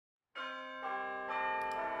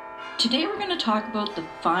Today we're going to talk about the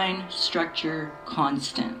fine structure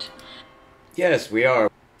constant. Yes, we are.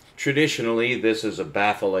 Traditionally, this is a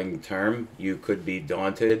baffling term. You could be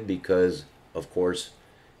daunted because, of course,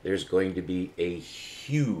 there's going to be a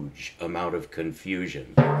huge amount of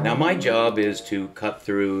confusion. Now, my job is to cut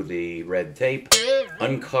through the red tape,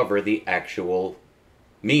 uncover the actual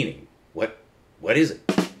meaning. What is it?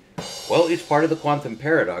 Well, it's part of the quantum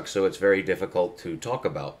paradox, so it's very difficult to talk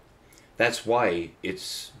about. That's why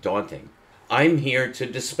it's daunting. I'm here to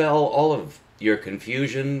dispel all of your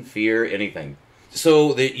confusion, fear, anything,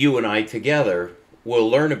 so that you and I together will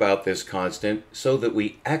learn about this constant so that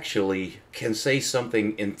we actually can say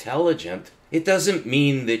something intelligent. It doesn't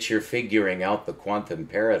mean that you're figuring out the quantum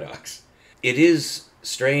paradox. It is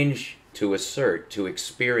strange to assert, to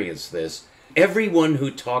experience this. Everyone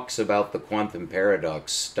who talks about the quantum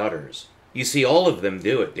paradox stutters. You see, all of them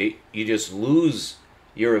do it. You just lose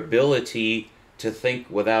your ability to think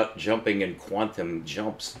without jumping in quantum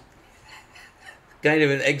jumps. Kind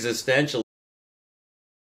of an existential.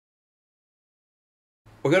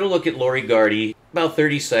 We're going to look at Lori Gardy, about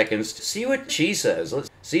 30 seconds, to see what she says. Let's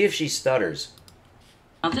see if she stutters.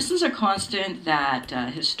 Now, this is a constant that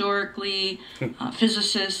historically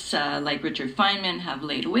physicists like Richard Feynman have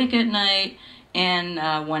laid awake at night and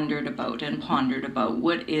wondered about and pondered about.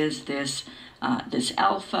 What is this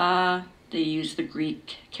alpha? They use the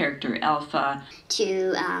Greek character alpha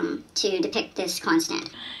to depict this constant.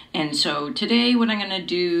 And so today what I'm going to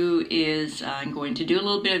do is I'm going to do a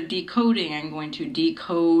little bit of decoding. I'm going to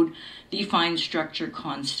decode the fine structure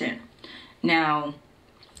constant. Now,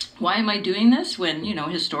 why am I doing this when,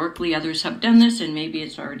 historically others have done this and maybe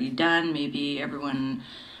it's already done, maybe everyone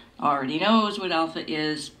already knows what alpha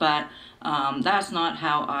is, but that's not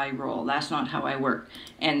how I roll. That's not how I work.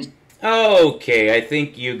 And okay, I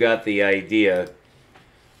think you got the idea.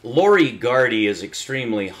 Lori Gardy is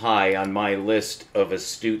extremely high on my list of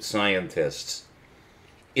astute scientists.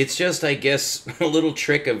 It's just, I guess, a little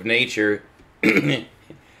trick of nature. And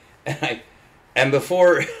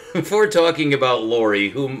before talking about Lori,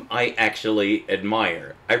 whom I actually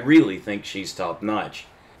admire, I really think she's top-notch.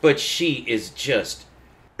 But she is just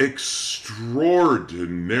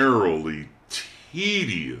extraordinarily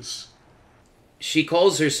tedious. She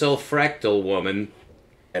calls herself Fractal Woman,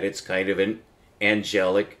 and it's kind of an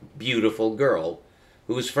angelic, beautiful girl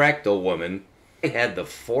who's Fractal Woman. I had to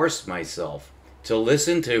force myself to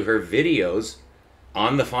listen to her videos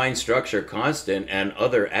on the fine structure constant and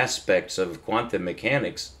other aspects of quantum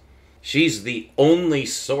mechanics. She's the only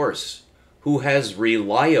source who has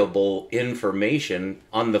reliable information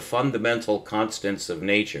on the fundamental constants of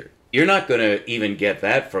nature. You're not going to even get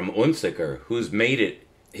that from Unziker, who's made it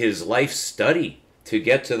his life study to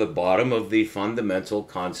get to the bottom of the fundamental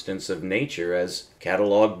constants of nature as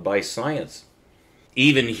cataloged by science.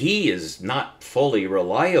 Even he is not fully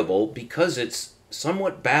reliable because it's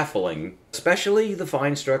somewhat baffling, especially the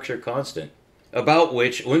fine structure constant, about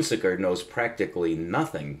which Unziker knows practically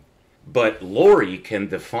nothing. But Lori can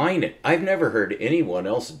define it. I've never heard anyone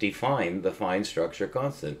else define the fine structure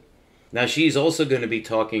constant. Now, she's also going to be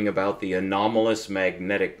talking about the anomalous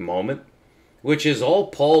magnetic moment, which is all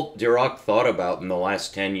Paul Dirac thought about in the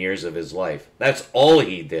last 10 years of his life. That's all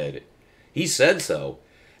he did. He said so.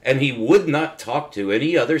 And he would not talk to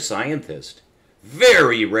any other scientist.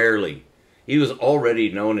 Very rarely. He was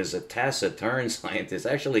already known as a taciturn scientist,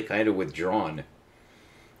 actually kind of withdrawn.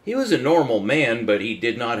 He was a normal man, but he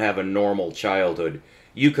did not have a normal childhood.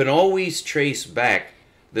 You can always trace back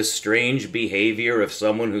the strange behavior of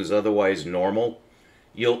someone who's otherwise normal.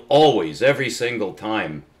 You'll always, every single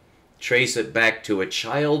time, trace it back to a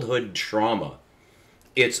childhood trauma.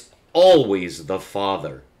 It's always the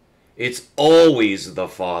father. It's always the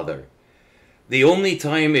father. The only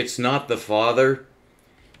time it's not the father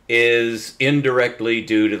is indirectly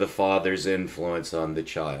due to the father's influence on the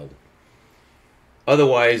child.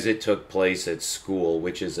 Otherwise, it took place at school,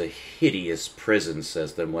 which is a hideous prison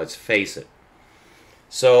system, let's face it.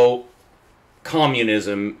 So,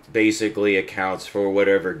 communism basically accounts for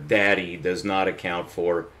whatever daddy does not account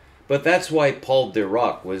for. But that's why Paul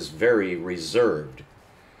Dirac was very reserved.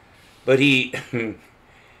 But he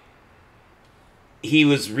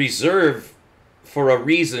was reserved for a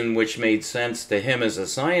reason which made sense to him as a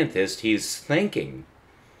scientist. He's thinking.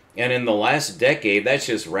 And in the last decade, that's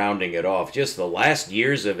just rounding it off, just the last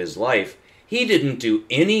years of his life, he didn't do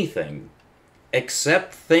anything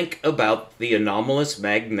except think about the anomalous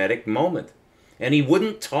magnetic moment. And he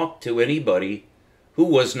wouldn't talk to anybody who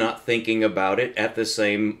was not thinking about it at the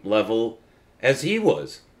same level as he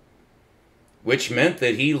was, which meant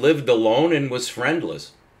that he lived alone and was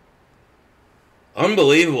friendless.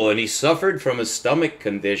 Unbelievable. And he suffered from a stomach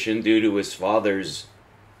condition due to his father's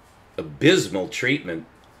abysmal treatment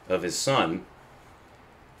of his son.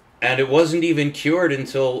 And it wasn't even cured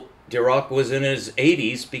until Dirac was in his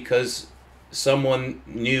 80s, because someone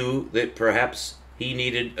knew that perhaps he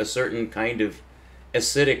needed a certain kind of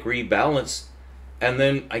acidic rebalance. And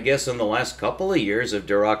then, I guess in the last couple of years of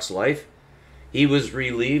Dirac's life, he was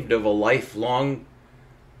relieved of a lifelong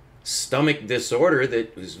stomach disorder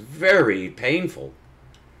that was very painful.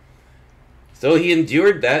 So he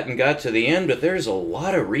endured that and got to the end, but there's a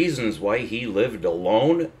lot of reasons why he lived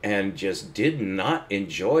alone and just did not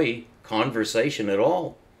enjoy conversation at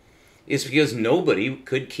all. It's because nobody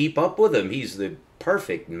could keep up with him. He's the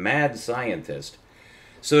perfect mad scientist.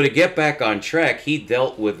 So to get back on track, he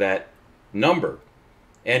dealt with that number.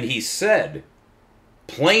 And he said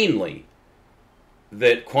plainly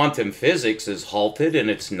that quantum physics is halted and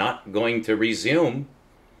it's not going to resume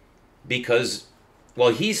because,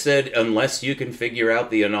 well, he said unless you can figure out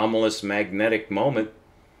the anomalous magnetic moment,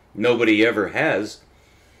 nobody ever has.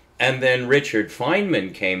 And then Richard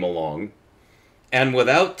Feynman came along, and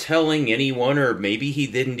without telling anyone, or maybe he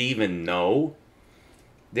didn't even know,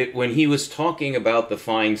 that when he was talking about the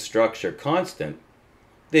fine structure constant,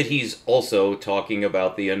 that he's also talking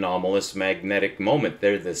about the anomalous magnetic moment.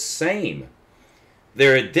 They're the same.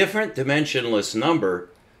 They're a different dimensionless number,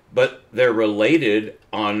 but they're related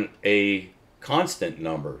on a constant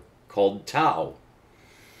number called tau.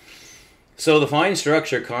 So the fine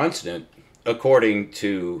structure constant, according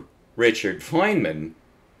to Richard Feynman,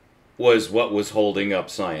 was what was holding up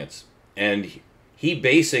science. And he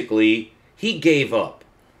gave up.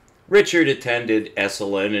 Richard attended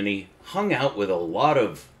Esalen and he hung out with a lot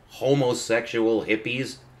of homosexual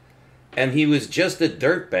hippies. And he was just a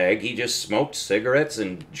dirtbag. He just smoked cigarettes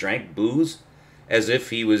and drank booze as if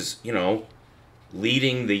he was,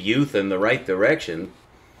 leading the youth in the right direction.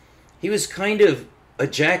 He was kind of a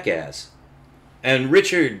jackass. And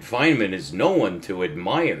Richard Feynman is no one to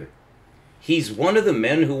admire. He's one of the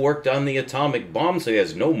men who worked on the atomic bomb, so he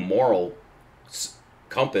has no moral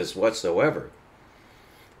compass whatsoever.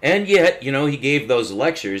 And yet, he gave those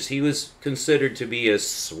lectures. He was considered to be a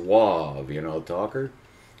suave, talker.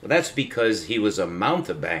 Well, that's because he was a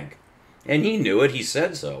mountebank, and he knew it. He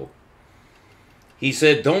said so. He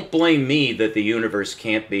said, "Don't blame me that the universe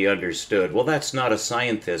can't be understood." Well, that's not a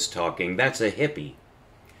scientist talking. That's a hippie.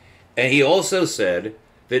 And he also said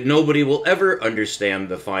that nobody will ever understand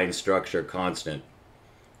the fine structure constant.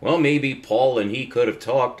 Well, maybe Paul and he could have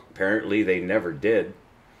talked. Apparently, they never did.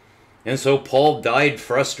 And so Paul died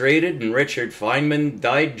frustrated, and Richard Feynman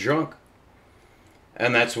died drunk.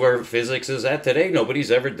 And that's where physics is at today. Nobody's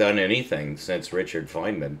ever done anything since Richard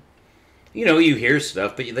Feynman. You hear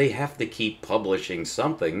stuff, but they have to keep publishing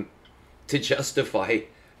something to justify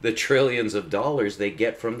the trillions of dollars they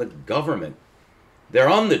get from the government. They're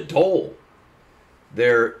on the dole.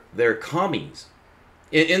 They're commies.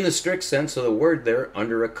 In the strict sense of the word, they're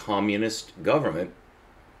under a communist government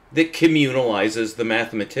that communalizes the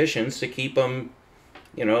mathematicians to keep them,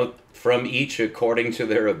 from each according to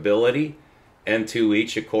their ability and to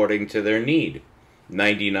each according to their need.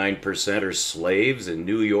 99% are slaves in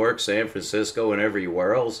New York, San Francisco, and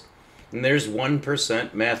everywhere else. And there's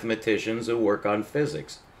 1% mathematicians who work on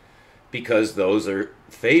physics, because those are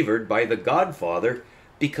favored by the Godfather,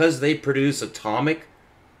 because they produce atomic,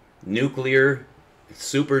 nuclear,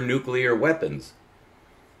 supernuclear weapons.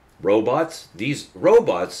 Robots? These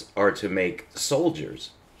robots are to make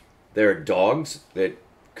soldiers. They're dogs that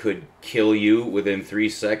could kill you within 3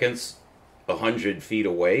 seconds 100 feet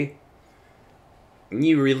away. And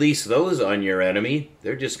you release those on your enemy,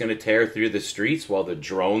 they're just going to tear through the streets while the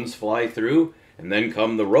drones fly through, and then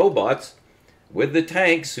come the robots with the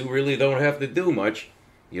tanks who really don't have to do much.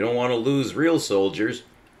 You don't want to lose real soldiers.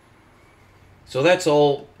 So that's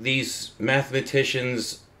all these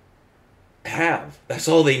mathematicians have. That's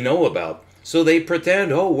all they know about. So they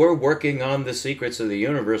pretend, we're working on the secrets of the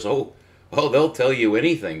universe. They'll tell you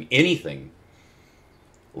anything.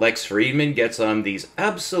 Lex Friedman gets on these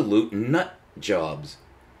absolute nut jobs.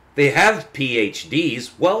 They have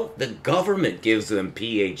PhDs. Well, the government gives them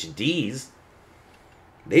PhDs.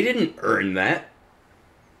 They didn't earn that.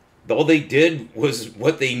 All they did was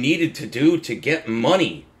what they needed to do to get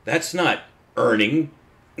money. That's not earning.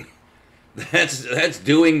 That's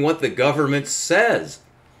doing what the government says.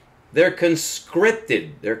 They're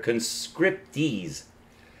conscripted. They're conscriptees.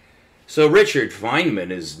 So Richard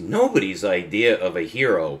Feynman is nobody's idea of a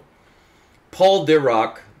hero. Paul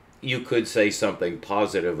Dirac, you could say something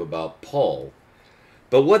positive about Paul.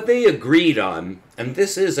 But what they agreed on, and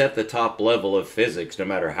this is at the top level of physics, no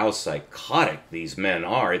matter how psychotic these men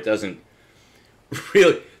are,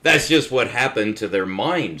 Really, that's just what happened to their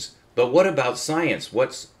minds. But what about science?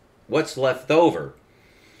 What's left over?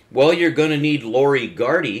 Well, you're going to need Lori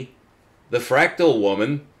Gardy, the fractal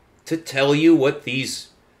woman, to tell you what these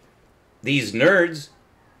nerds,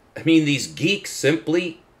 these geeks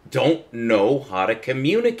simply don't know how to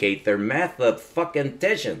communicate. They're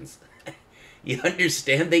mathematicians. You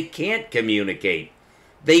understand? They can't communicate.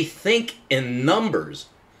 They think in numbers.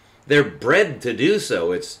 They're bred to do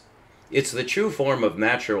so. It's the true form of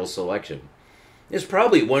natural selection. There's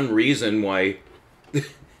probably one reason why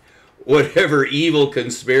whatever evil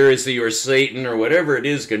conspiracy or Satan or whatever it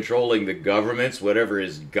is controlling the governments, whatever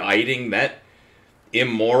is guiding that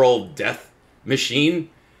immoral death machine,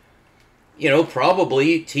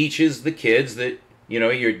 probably teaches the kids that,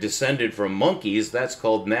 you're descended from monkeys. That's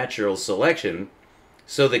called natural selection.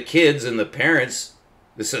 So the kids and the parents,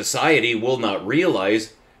 the society will not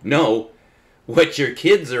realize, no, what your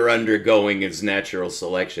kids are undergoing is natural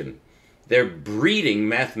selection. They're breeding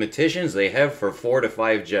mathematicians. They have for 4 to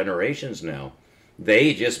 5 generations now.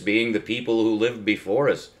 They just being the people who lived before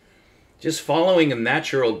us. Just following a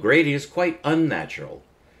natural gradient is quite unnatural.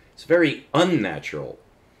 It's very unnatural.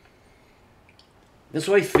 That's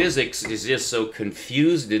why physics is just so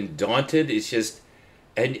confused and daunted. It's just,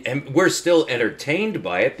 and we're still entertained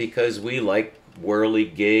by it because we like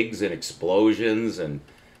whirligigs and explosions and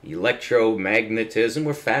electromagnetism.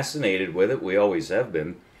 We're fascinated with it. We always have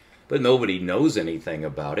been. But nobody knows anything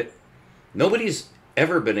about it. Nobody's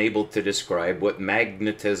ever been able to describe what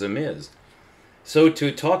magnetism is. So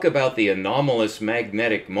to talk about the anomalous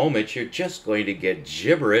magnetic moment, you're just going to get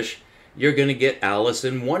gibberish. You're going to get Alice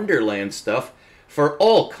in Wonderland stuff for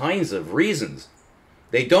all kinds of reasons.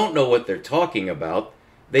 They don't know what they're talking about.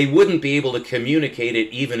 They wouldn't be able to communicate it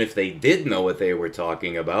even if they did know what they were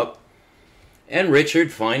talking about. And Richard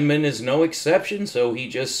Feynman is no exception, so he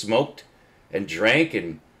just smoked and drank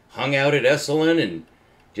and hung out at Esalen and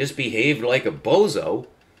just behaved like a bozo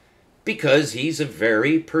because he's a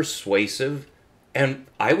very persuasive and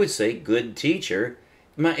I would say good teacher.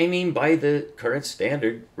 By the current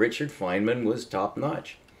standard, Richard Feynman was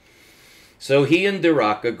top-notch. So he and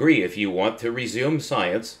Dirac agree, if you want to resume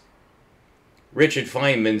science. Richard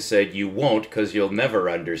Feynman said you won't because you'll never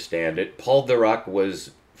understand it. Paul Dirac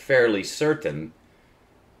was fairly certain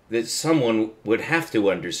that someone would have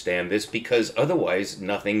to understand this because otherwise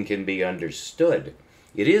nothing can be understood.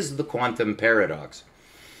 It is the quantum paradox.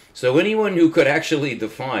 So anyone who could actually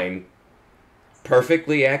define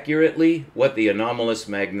perfectly accurately what the anomalous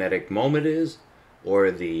magnetic moment is or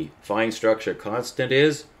the fine structure constant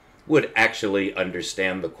is would actually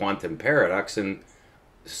understand the quantum paradox, and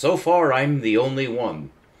so far I'm the only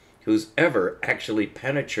one who's ever actually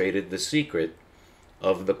penetrated the secret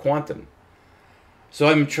of the quantum. So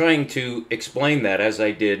I'm trying to explain that as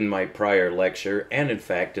I did in my prior lecture, and in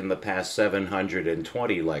fact in the past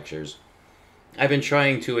 720 lectures. I've been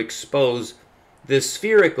trying to expose the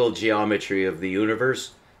spherical geometry of the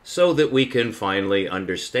universe so that we can finally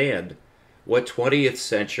understand what 20th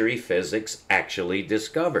century physics actually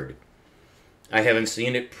discovered. I haven't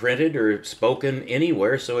seen it printed or spoken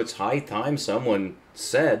anywhere, so it's high time someone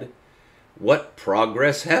said, what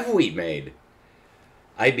progress have we made?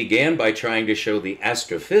 I began by trying to show the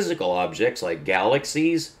astrophysical objects like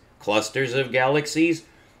galaxies, clusters of galaxies.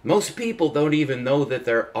 Most people don't even know that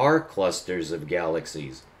there are clusters of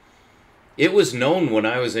galaxies. It was known when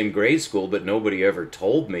I was in grade school, but nobody ever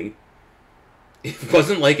told me. It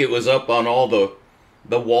wasn't like it was up on all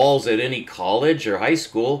the walls at any college or high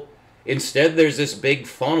school. Instead, there's this big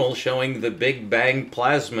funnel showing the Big Bang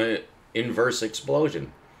plasma inverse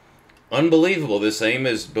explosion. Unbelievable, the same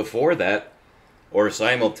as before that, or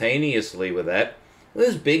simultaneously with that.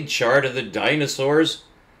 This big chart of the dinosaurs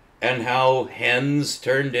and how hens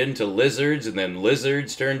turned into lizards and then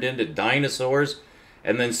lizards turned into dinosaurs.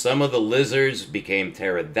 And then some of the lizards became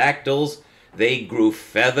pterodactyls. They grew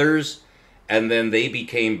feathers. And then they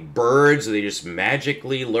became birds. They just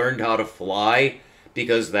magically learned how to fly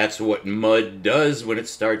because that's what mud does when it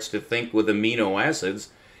starts to think with amino acids.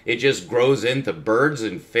 It just grows into birds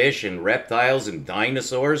and fish and reptiles and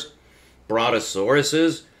dinosaurs.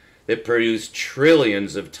 Brontosauruses that produce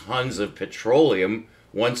trillions of tons of petroleum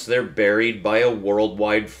once they're buried by a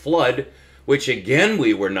worldwide flood, which again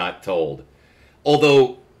we were not told.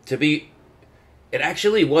 Although, it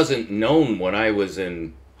actually wasn't known when I was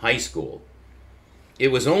in high school. It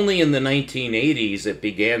was only in the 1980s it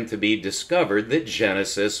began to be discovered that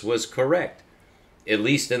Genesis was correct, at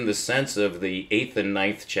least in the sense of the 8th and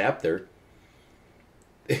 9th chapter.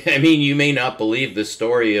 You may not believe the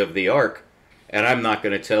story of the Ark, and I'm not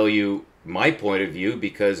going to tell you my point of view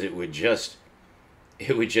because it would just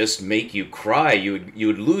it would just make you cry. You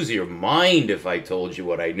would lose your mind if I told you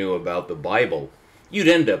what I knew about the Bible. You'd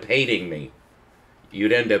end up hating me.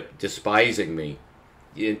 You'd end up despising me.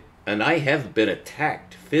 And I have been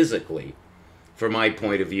attacked physically for my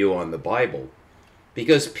point of view on the Bible,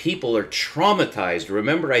 because people are traumatized.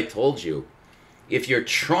 Remember I told you, if you're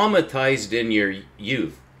traumatized in your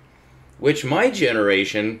youth, which my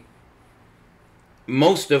generation,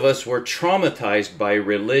 most of us were traumatized by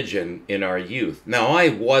religion in our youth. Now, I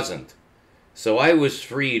wasn't. So I was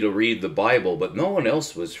free to read the Bible, but no one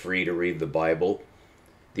else was free to read the Bible.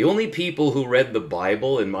 The only people who read the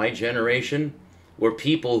Bible in my generation were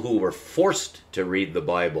people who were forced to read the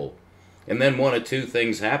Bible. And then one of two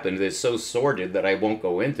things happened that's so sordid that I won't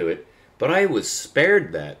go into it, but I was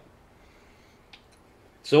spared that.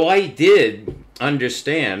 So I did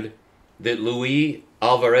understand that Louis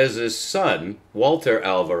Alvarez's son, Walter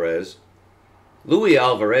Alvarez, Louis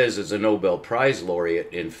Alvarez is a Nobel Prize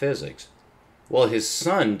laureate in physics. Well, his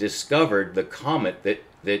son discovered the comet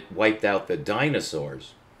that wiped out the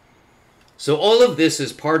dinosaurs. So all of this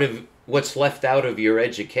is part of what's left out of your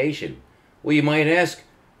education. Well, you might ask,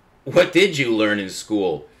 what did you learn in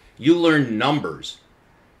school? You learned numbers.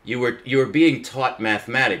 You were being taught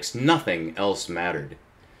mathematics. Nothing else mattered.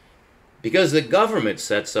 Because the government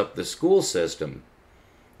sets up the school system.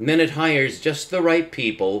 And then it hires just the right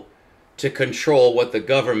people to control what the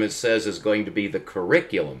government says is going to be the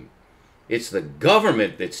curriculum. It's the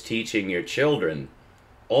government that's teaching your children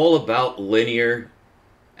all about linear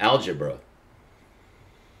algebra.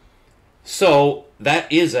 So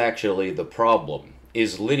that is actually the problem,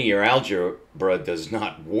 is linear algebra does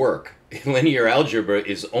not work. Linear algebra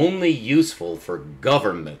is only useful for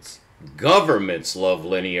governments. Governments love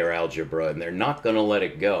linear algebra, and they're not going to let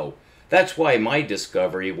it go. That's why my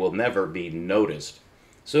discovery will never be noticed.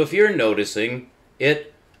 So if you're noticing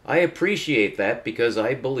it, I appreciate that, because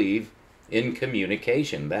I believe in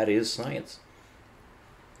communication. That is science.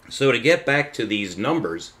 So to get back to these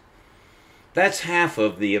numbers, that's half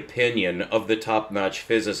of the opinion of the top-notch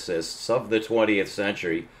physicists of the 20th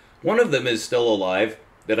century. One of them is still alive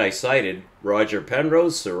that I cited, Roger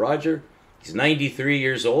Penrose, Sir Roger. He's 93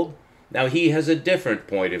 years old. Now, he has a different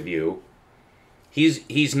point of view.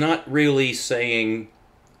 He's not really saying,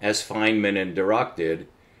 as Feynman and Dirac did,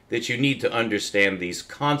 that you need to understand these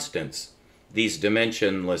constants, these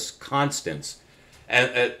dimensionless constants.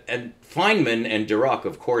 And Feynman and Dirac,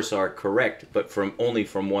 of course, are correct, but only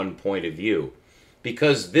from one point of view,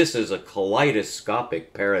 because this is a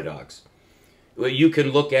kaleidoscopic paradox. You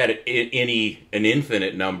can look at it in an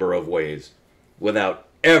infinite number of ways without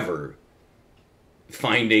ever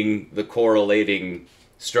finding the correlating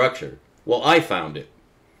structure. Well, I found it.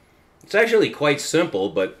 It's actually quite simple,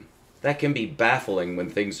 but that can be baffling when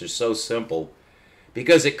things are so simple,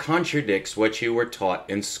 because it contradicts what you were taught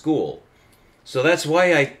in school. So that's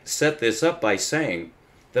why I set this up by saying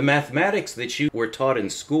the mathematics that you were taught in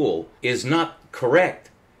school is not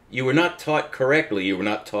correct. You were not taught correctly. You were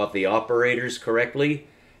not taught the operators correctly.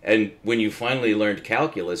 And when you finally learned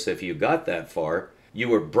calculus, if you got that far, you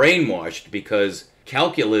were brainwashed because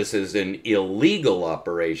calculus is an illegal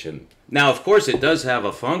operation. Now, of course, it does have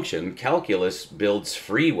a function. Calculus builds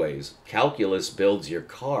freeways. Calculus builds your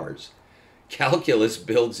cars. Calculus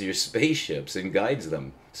builds your spaceships and guides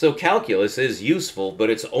them. So calculus is useful, but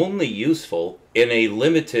it's only useful in a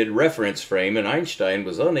limited reference frame, and Einstein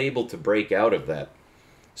was unable to break out of that.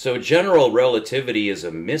 So general relativity is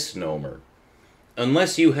a misnomer,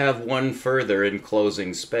 unless you have one further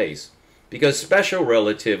enclosing space, because special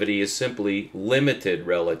relativity is simply limited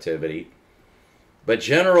relativity, but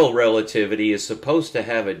general relativity is supposed to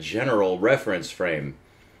have a general reference frame.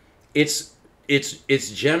 It's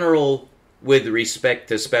general with respect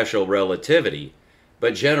to special relativity,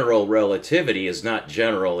 but general relativity is not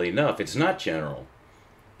general enough. It's not general.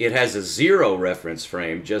 It has a zero reference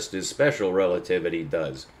frame, just as special relativity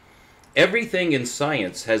does. Everything in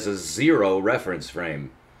science has a zero reference frame,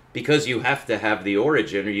 because you have to have the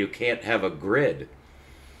origin or you can't have a grid.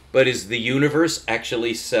 But is the universe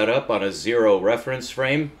actually set up on a zero reference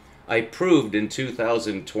frame? I proved in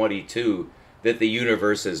 2022 that the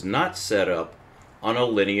universe is not set up on a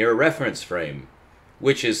linear reference frame,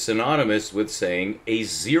 which is synonymous with saying a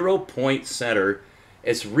 0-point center.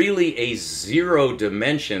 It's really a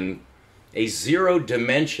zero-dimensioned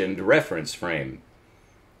reference frame.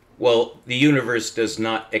 Well, the universe does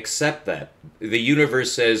not accept that. The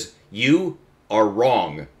universe says, you are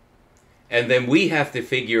wrong. And then we have to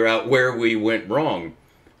figure out where we went wrong.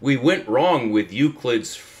 We went wrong with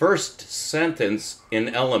Euclid's first sentence in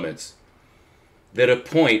Elements, that a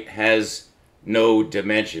point has no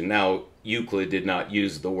dimension. Now, Euclid did not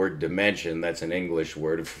use the word dimension. That's an English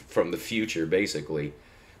word from the future, basically.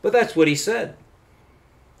 But that's what he said.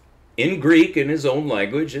 In Greek, in his own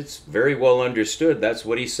language, it's very well understood. That's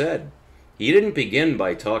what he said. He didn't begin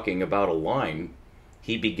by talking about a line.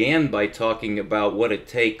 He began by talking about what it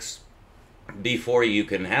takes before you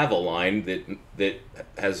can have a line that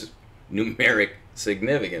has numeric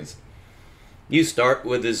significance. You start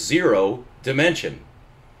with a zero dimension.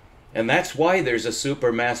 And that's why there's a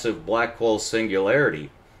supermassive black hole singularity.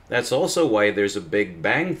 That's also why there's a Big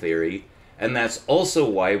Bang theory. And that's also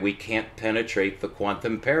why we can't penetrate the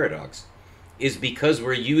quantum paradox, is because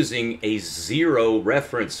we're using a zero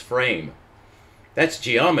reference frame. That's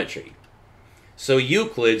geometry. So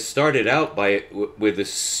Euclid started out with the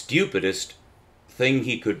stupidest thing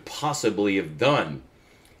he could possibly have done,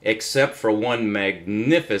 except for one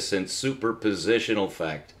magnificent superpositional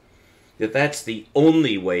fact, that that's the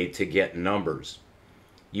only way to get numbers.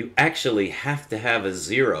 You actually have to have a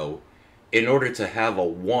zero in order to have a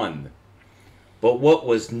one. But what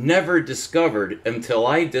was never discovered until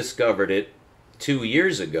I discovered it 2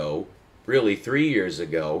 years ago, really 3 years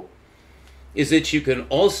ago, is that you can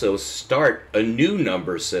also start a new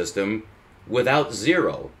number system without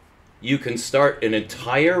zero. You can start an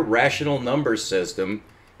entire rational number system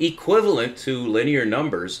equivalent to linear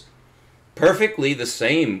numbers, perfectly the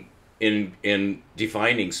same in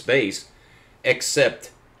defining space, except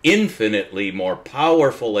infinitely more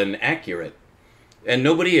powerful and accurate. And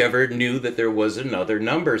nobody ever knew that there was another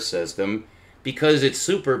number system because it's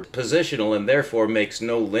superpositional and therefore makes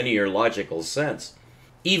no linear logical sense.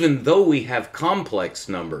 Even though we have complex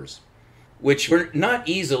numbers, which were not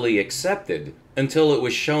easily accepted until it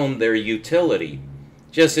was shown their utility.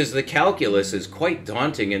 Just as the calculus is quite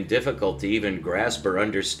daunting and difficult to even grasp or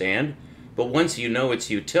understand, but once you know its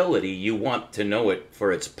utility, you want to know it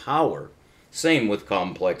for its power. Same with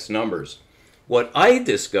complex numbers. What I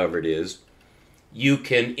discovered is you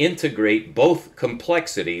can integrate both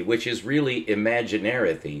complexity, which is really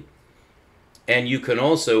imaginarity, and you can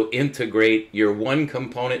also integrate your one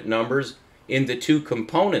component numbers into two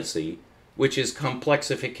componency, which is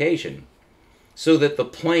complexification, so that the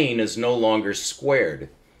plane is no longer squared.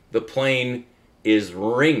 The plane is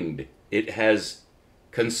ringed. It has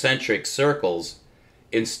concentric circles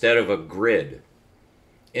instead of a grid.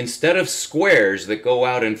 Instead of squares that go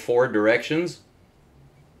out in 4 directions,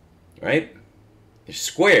 right?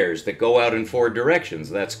 Squares that go out in 4 directions,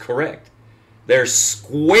 that's correct. There's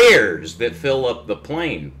squares that fill up the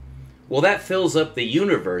plane. Well, that fills up the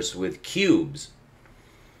universe with cubes.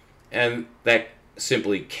 And that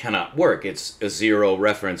simply cannot work. It's a zero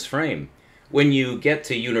reference frame. When you get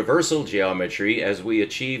to universal geometry, as we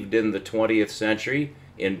achieved in the 20th century,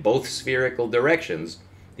 in both spherical directions,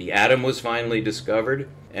 the atom was finally discovered,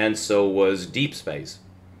 and so was deep space.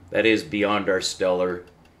 That is, beyond our stellar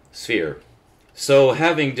sphere. So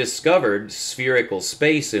having discovered spherical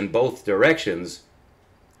space in both directions,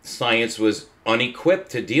 science was unequipped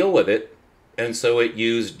to deal with it, and so it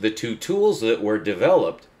used the two tools that were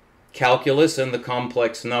developed, calculus and the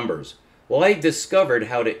complex numbers. Well, I discovered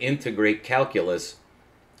how to integrate calculus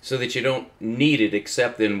so that you don't need it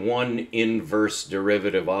except in one inverse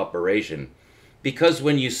derivative operation. Because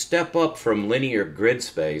when you step up from linear grid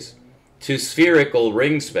space to spherical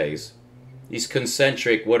ring space, these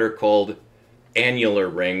concentric, what are called annular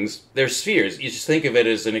rings, they're spheres. You just think of it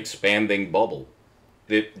as an expanding bubble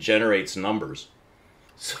that generates numbers.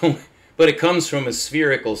 But it comes from a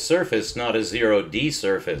spherical surface, not a 0D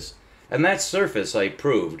surface. And that surface, I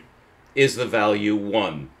proved, is the value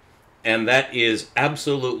 1. And that is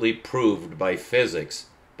absolutely proved by physics,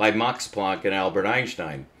 by Max Planck and Albert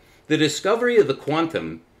Einstein. The discovery of the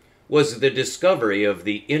quantum was the discovery of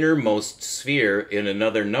the innermost sphere in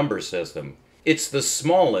another number system. It's the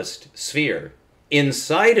smallest sphere,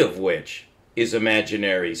 inside of which is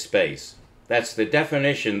imaginary space. That's the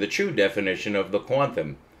definition, the true definition of the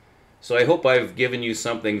quantum. So I hope I've given you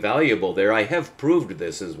something valuable there. I have proved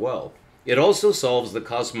this as well. It also solves the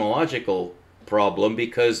cosmological problem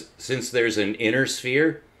because since there's an inner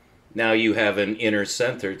sphere, now you have an inner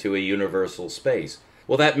center to a universal space.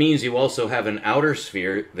 Well, that means you also have an outer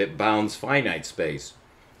sphere that bounds finite space.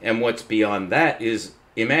 And what's beyond that is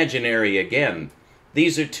imaginary again.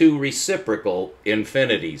 These are two reciprocal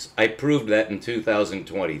infinities. I proved that in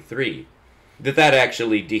 2023. That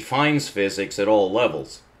actually defines physics at all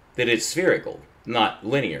levels. That it's spherical, not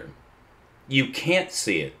linear. You can't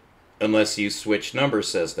see it unless you switch number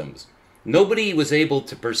systems. Nobody was able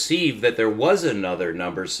to perceive that there was another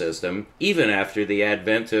number system even after the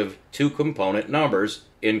advent of two-component numbers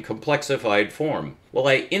in complexified form. Well,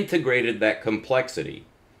 I integrated that complexity.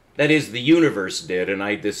 That is, the universe did, and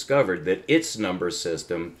I discovered that its number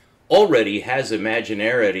system already has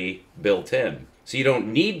imaginarity built in. So you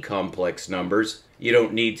don't need complex numbers, you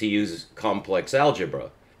don't need to use complex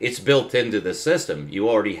algebra. It's built into the system. You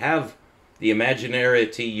already have the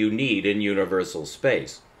imaginarity you need in universal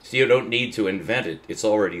space. So you don't need to invent it, it's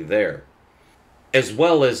already there. As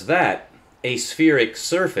well as that, a spheric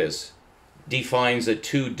surface defines a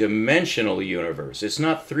two-dimensional universe. It's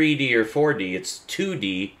not 3D or 4D, it's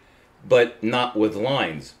 2D, but not with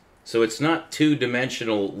lines. So it's not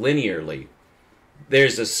two-dimensional linearly.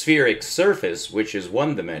 There's a spheric surface, which is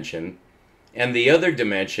one dimension, and the other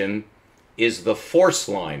dimension is the force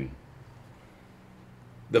line.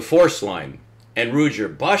 The force line. And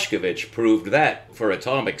Ruđer Bošković proved that for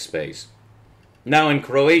atomic space. Now in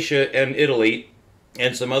Croatia and Italy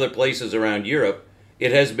and some other places around Europe,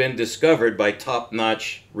 it has been discovered by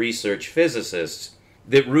top-notch research physicists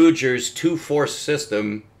that Ruđer's two-force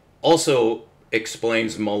system also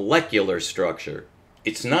explains molecular structure.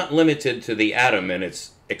 It's not limited to the atom and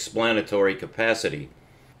its explanatory capacity.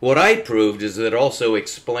 What I proved is that it also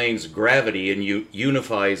explains gravity and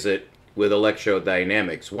unifies it with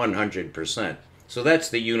electrodynamics 100%. So that's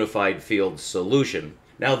the unified field solution.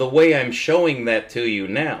 Now the way I'm showing that to you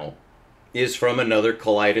now is from another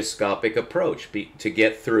kaleidoscopic approach, to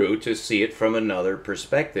get through, to see it from another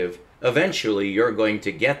perspective. Eventually you're going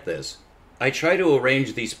to get this. I try to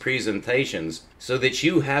arrange these presentations so that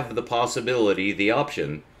you have the possibility, the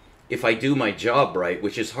option, if I do my job right,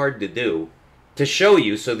 which is hard to do, to show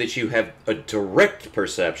you so that you have a direct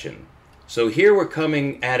perception. So here we're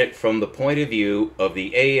coming at it from the point of view of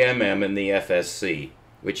the AMM and the FSC,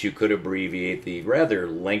 which you could abbreviate. The rather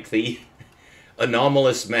lengthy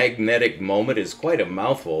anomalous magnetic moment is quite a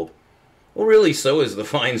mouthful. Well, really, so is the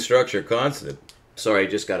fine structure constant. Sorry, I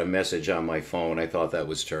just got a message on my phone. I thought that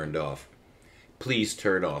was turned off. Please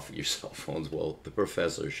turn off your cell phones. Well, the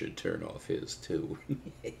professor should turn off his too.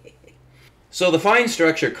 So the fine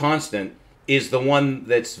structure constant is the one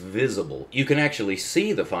that's visible. You can actually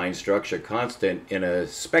see the fine structure constant in a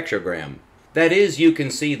spectrogram. That is, you can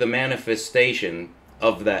see the manifestation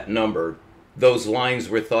of that number. Those lines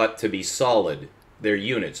were thought to be solid. They're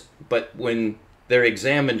units. But when they're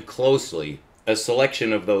examined closely, a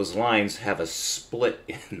selection of those lines have a split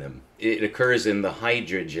in them. It occurs in the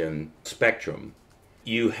hydrogen spectrum.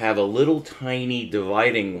 You have a little tiny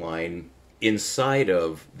dividing line inside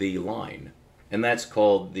of the line, and that's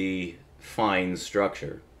called the fine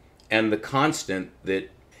structure. And the constant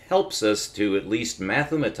that helps us to at least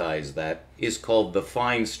mathematize that is called the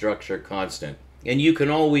fine structure constant. And you can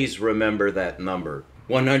always remember that number.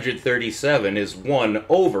 137 is 1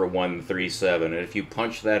 over 137, and if you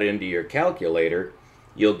punch that into your calculator,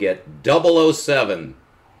 you'll get 007.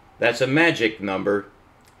 That's a magic number.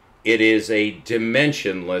 It is a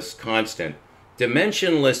dimensionless constant.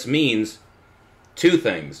 Dimensionless means two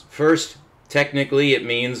things. First, technically it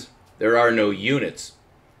means there are no units.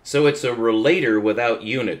 So it's a relator without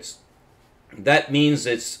units. That means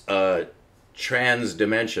it's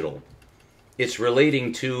trans-dimensional. It's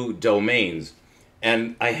relating to domains.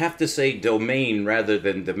 And I have to say domain rather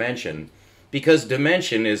than dimension, because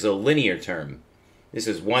dimension is a linear term. This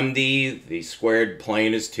is 1D, the squared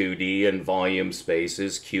plane is 2D, and volume space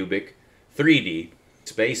is cubic 3D,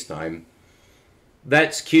 space-time.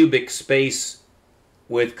 That's cubic space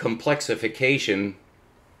with complexification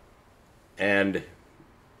and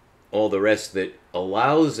all the rest that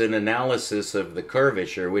allows an analysis of the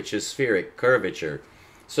curvature, which is spheric curvature.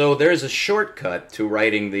 So there's a shortcut to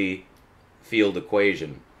writing the field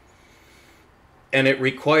equation. And it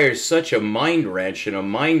requires such a mind wrench and a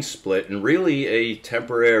mind split and really a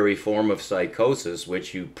temporary form of psychosis,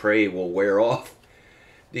 which you pray will wear off.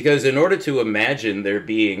 Because in order to imagine there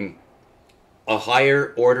being a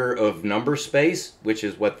higher order of number space, which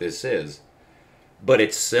is what this is, but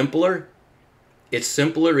it's simpler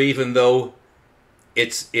even though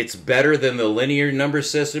it's better than the linear number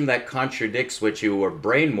system, that contradicts what you were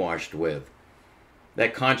brainwashed with.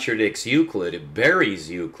 That contradicts Euclid. It buries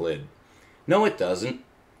Euclid. No, it doesn't.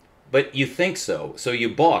 But you think so. So you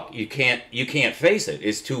balk. You can't face it.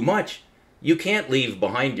 It's too much. You can't leave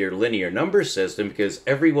behind your linear number system because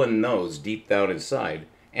everyone knows deep down inside,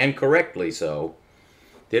 and correctly so,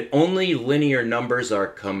 that only linear numbers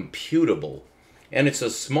are computable. And it's a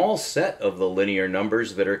small set of the linear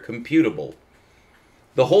numbers that are computable.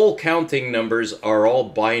 The whole counting numbers are all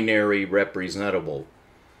binary representable.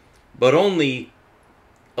 But only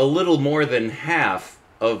a little more than half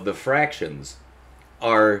of the fractions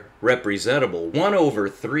are representable. 1 over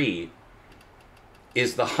 3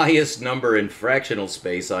 is the highest number in fractional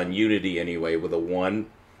space on unity anyway, with a 1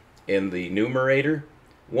 in the numerator.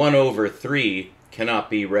 1 over 3 cannot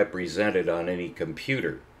be represented on any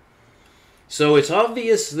computer. So it's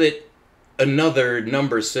obvious that another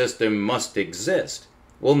number system must exist.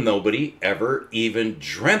 Well, nobody ever even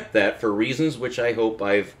dreamt that for reasons which I hope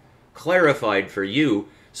I've clarified for you,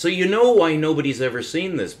 so you know why nobody's ever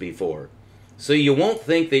seen this before. So you won't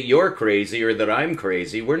think that you're crazy or that I'm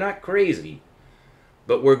crazy. We're not crazy.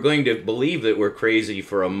 But we're going to believe that we're crazy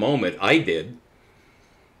for a moment. I did.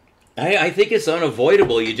 I think it's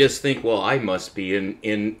unavoidable. You just think, well, I must be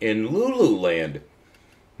in Lulu Land.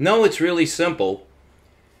 No, it's really simple.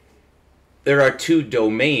 There are two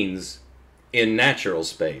domains in natural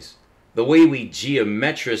space. The way we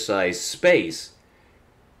geometricize space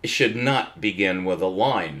should not begin with a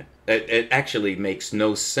line. It actually makes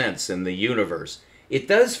no sense in the universe. It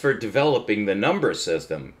does for developing the number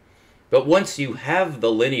system. But once you have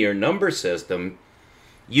the linear number system,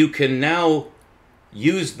 you can now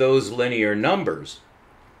use those linear numbers,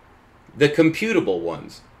 the computable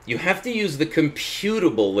ones. You have to use the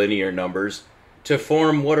computable linear numbers to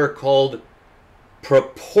form what are called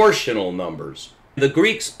proportional numbers. The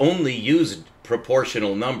Greeks only used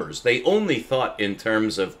proportional numbers. They only thought in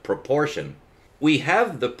terms of proportion. We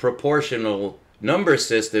have the proportional number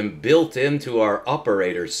system built into our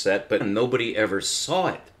operator set, but nobody ever saw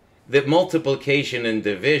it. That multiplication and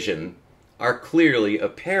division are clearly a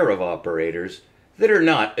pair of operators that are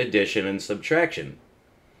not addition and subtraction.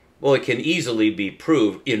 Well, it can easily be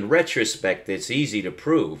proved. In retrospect, it's easy to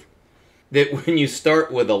prove that when you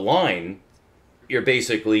start with a line, you're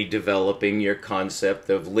basically developing your concept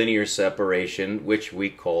of linear separation, which we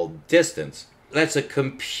call distance. That's a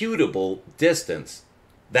computable distance.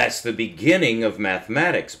 That's the beginning of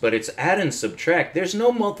mathematics, but it's add and subtract. There's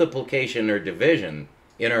no multiplication or division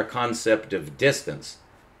in our concept of distance.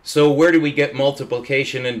 So where do we get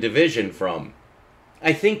multiplication and division from?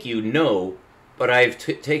 I think you know, but I've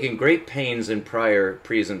taken great pains in prior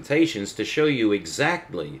presentations to show you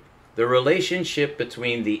exactly the relationship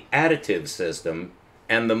between the additive system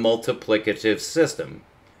and the multiplicative system.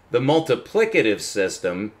 The multiplicative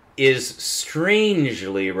system is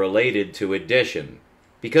strangely related to addition.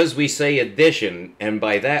 Because we say addition, and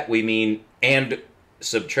by that we mean and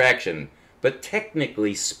subtraction, but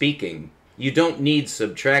technically speaking, you don't need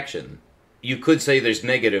subtraction. You could say there's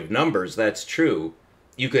negative numbers, that's true.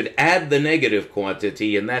 You could add the negative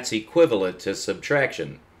quantity, and that's equivalent to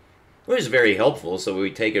subtraction. It was very helpful, so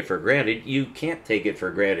we take it for granted. You can't take it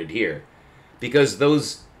for granted here, because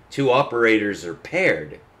those two operators are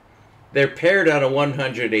paired. They're paired on a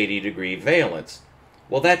 180-degree valence.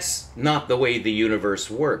 Well, that's not the way the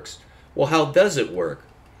universe works. Well, how does it work?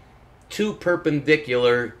 Two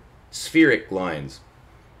perpendicular spheric lines.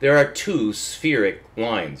 There are two spheric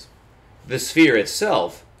lines. The sphere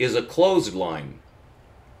itself is a closed line.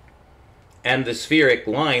 And the spheric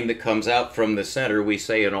line that comes out from the center, we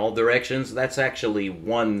say in all directions, that's actually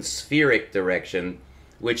one spheric direction,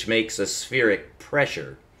 which makes a spheric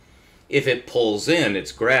pressure. If it pulls in,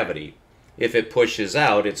 it's gravity. If it pushes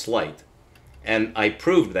out, it's light. And I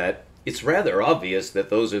proved that. It's rather obvious that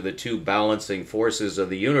those are the two balancing forces of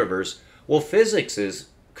the universe. Well, physics is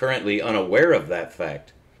currently unaware of that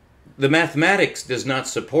fact. The mathematics does not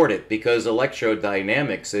support it because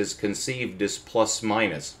electrodynamics is conceived as plus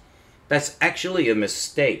minus. That's actually a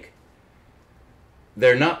mistake.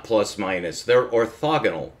 They're not plus minus, they're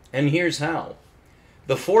orthogonal. And here's how.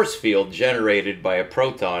 The force field generated by a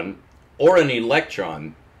proton or an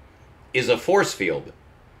electron is a force field.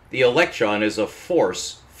 The electron is a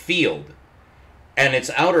force field. And its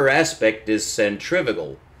outer aspect is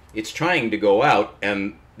centrifugal. It's trying to go out,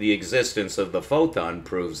 and the existence of the photon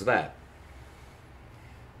proves that.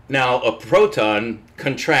 Now, a proton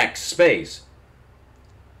contracts space.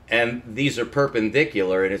 And these are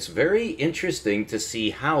perpendicular, and it's very interesting to see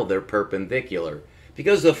how they're perpendicular.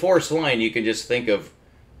 Because the force line, you can just think of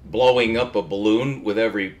blowing up a balloon with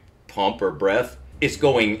every pump or breath. It's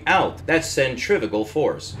going out. That's centrifugal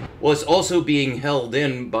force. Well, it's also being held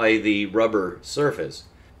in by the rubber surface.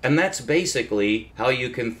 And that's basically how you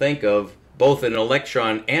can think of both an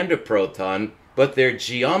electron and a proton, but their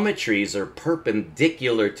geometries are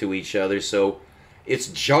perpendicular to each other, so it's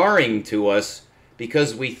jarring to us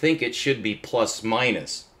because we think it should be plus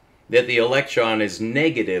minus, that the electron is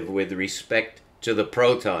negative with respect to the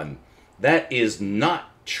proton. That is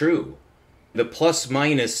not true. The plus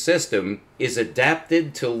minus system is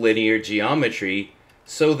adapted to linear geometry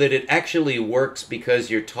so that it actually works because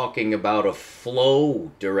you're talking about a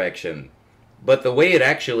flow direction. But the way it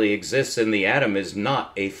actually exists in the atom is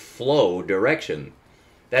not a flow direction.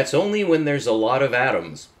 That's only when there's a lot of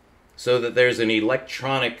atoms, so that there's an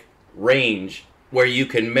electronic range where you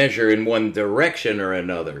can measure in one direction or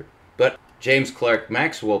another. But James Clerk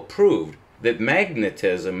Maxwell proved that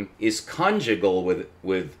magnetism is conjugal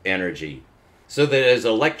with energy. So that as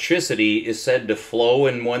electricity is said to flow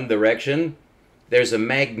in one direction, there's a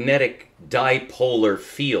magnetic dipolar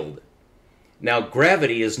field. Now,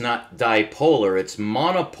 gravity is not dipolar, it's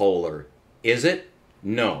monopolar. Is it?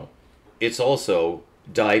 No. It's also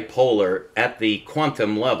dipolar at the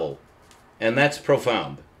quantum level. And that's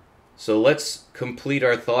profound. So let's complete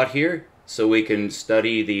our thought here so we can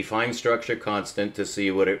study the fine structure constant to see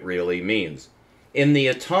what it really means. In the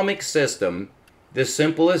atomic system, the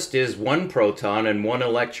simplest is one proton and one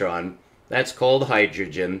electron. That's called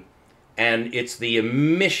hydrogen. And it's the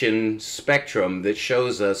emission spectrum that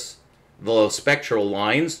shows us the spectral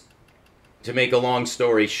lines. To make a long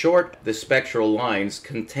story short, the spectral lines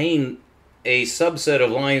contain a subset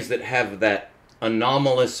of lines that have that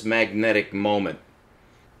anomalous magnetic moment,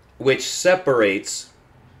 which separates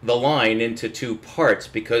the line into two parts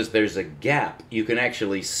because there's a gap. You can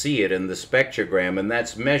actually see it in the spectrogram, and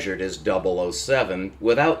that's measured as 007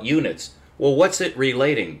 without units. Well, what's it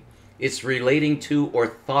relating? It's relating to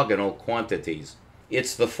orthogonal quantities.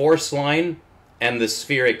 It's the force line and the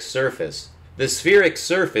spheric surface. The spheric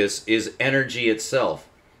surface is energy itself.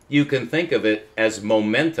 You can think of it as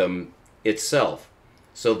momentum itself.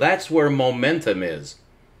 So that's where momentum is.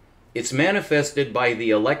 It's manifested by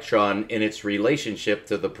the electron in its relationship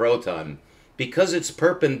to the proton. Because it's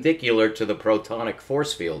perpendicular to the protonic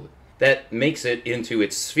force field, that makes it into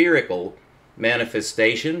its spherical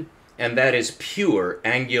manifestation, and that is pure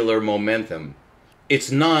angular momentum.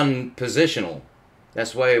 It's non-positional.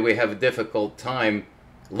 That's why we have a difficult time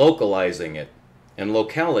localizing it. And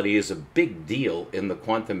locality is a big deal in the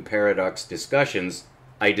quantum paradox discussions.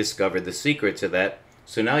 I discovered the secret to that.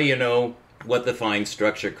 So now you know what the fine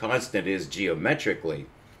structure constant is geometrically.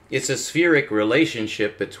 It's a spheric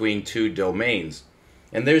relationship between two domains.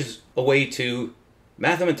 And there's a way to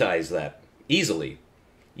mathematize that easily.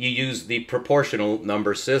 You use the proportional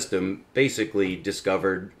number system, basically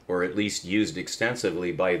discovered or at least used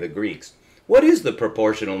extensively by the Greeks. What is the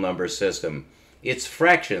proportional number system? It's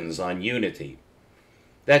fractions on unity.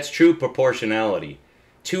 That's true proportionality.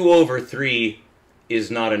 2/3 is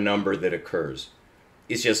not a number that occurs.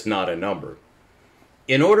 It's just not a number.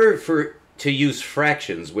 In order to use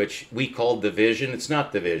fractions, which we call division, it's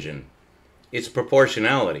not division. It's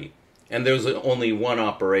proportionality. And there's only one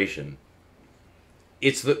operation.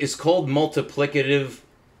 It's called multiplicative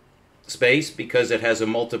space because it has a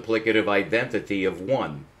multiplicative identity of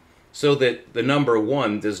 1. So that the number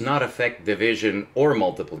 1 does not affect division or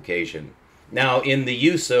multiplication. Now, in the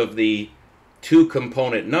use of the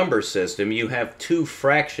two-component number system, you have two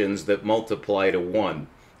fractions that multiply to 1.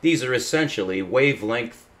 These are essentially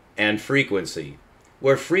wavelength and frequency,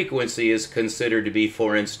 where frequency is considered to be,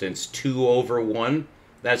 for instance, 2/1.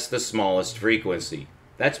 That's the smallest frequency.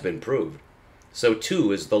 That's been proved. So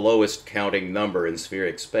 2 is the lowest counting number in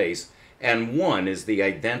spheric space, and 1 is the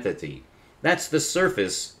identity. That's the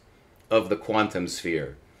surface of the quantum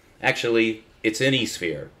sphere. Actually, it's any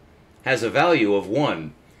sphere. Has a value of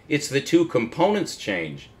 1. It's the two components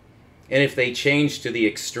change. And if they change to the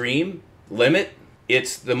extreme limit,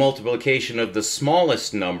 it's the multiplication of the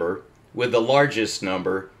smallest number with the largest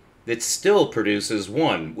number that still produces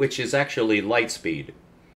 1, which is actually light speed.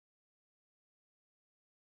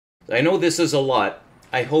 I know this is a lot.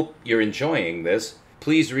 I hope you're enjoying this.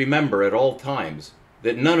 Please remember at all times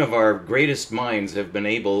that none of our greatest minds have been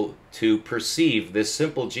able to perceive this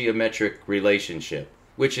simple geometric relationship,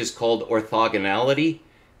 which is called orthogonality,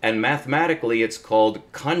 and mathematically it's called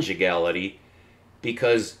conjugality,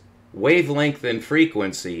 because wavelength and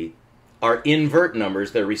frequency are invert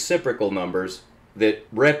numbers, they're reciprocal numbers that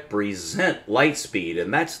represent light speed,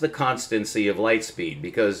 and that's the constancy of light speed,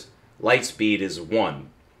 because light speed is 1.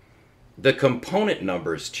 The component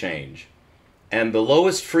numbers change, and the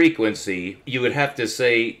lowest frequency, you would have to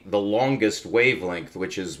say the longest wavelength,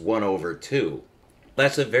 which is 1/2.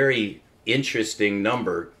 That's a very interesting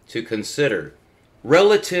number to consider.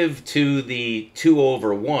 Relative to the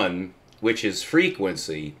 2/1, which is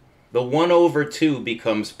frequency, the 1/2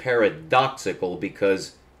 becomes paradoxical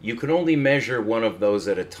because you can only measure one of those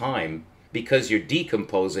at a time because you're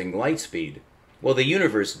decomposing light speed. Well, the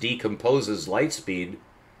universe decomposes light speed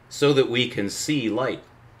so that we can see light.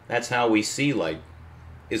 That's how we see light,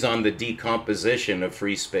 is on the decomposition of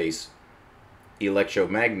free space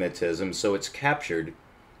electromagnetism, so it's captured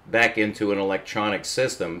back into an electronic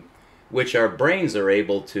system, which our brains are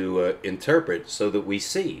able to interpret so that we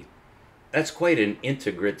see. That's quite an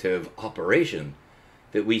integrative operation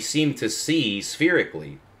that we seem to see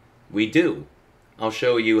spherically. We do. I'll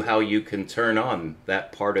show you how you can turn on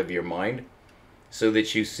that part of your mind so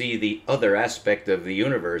that you see the other aspect of the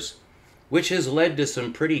universe, which has led to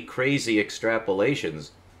some pretty crazy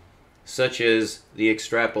extrapolations, such as the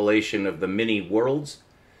extrapolation of the many worlds.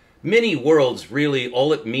 Many worlds, really,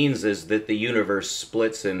 all it means is that the universe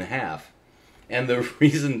splits in half. And the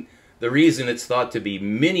reason it's thought to be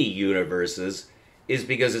many universes is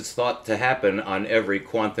because it's thought to happen on every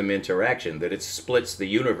quantum interaction, that it splits the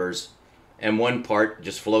universe and one part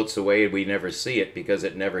just floats away and we never see it because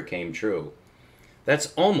it never came true.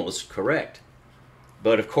 That's almost correct.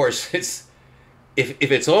 But of course, if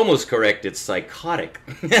it's almost correct, it's psychotic,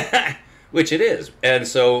 which it is. And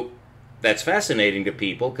so that's fascinating to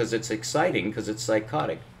people because it's exciting, because it's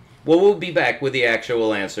psychotic. Well, we'll be back with the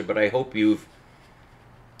actual answer, but I hope you've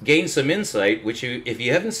gained some insight, which if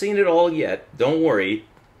you haven't seen it all yet, don't worry,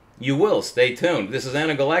 you will. Stay tuned. This is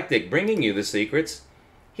Anagalactic bringing you the secrets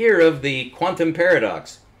here of the quantum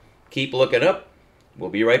paradox. Keep looking up. We'll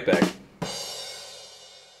be right back.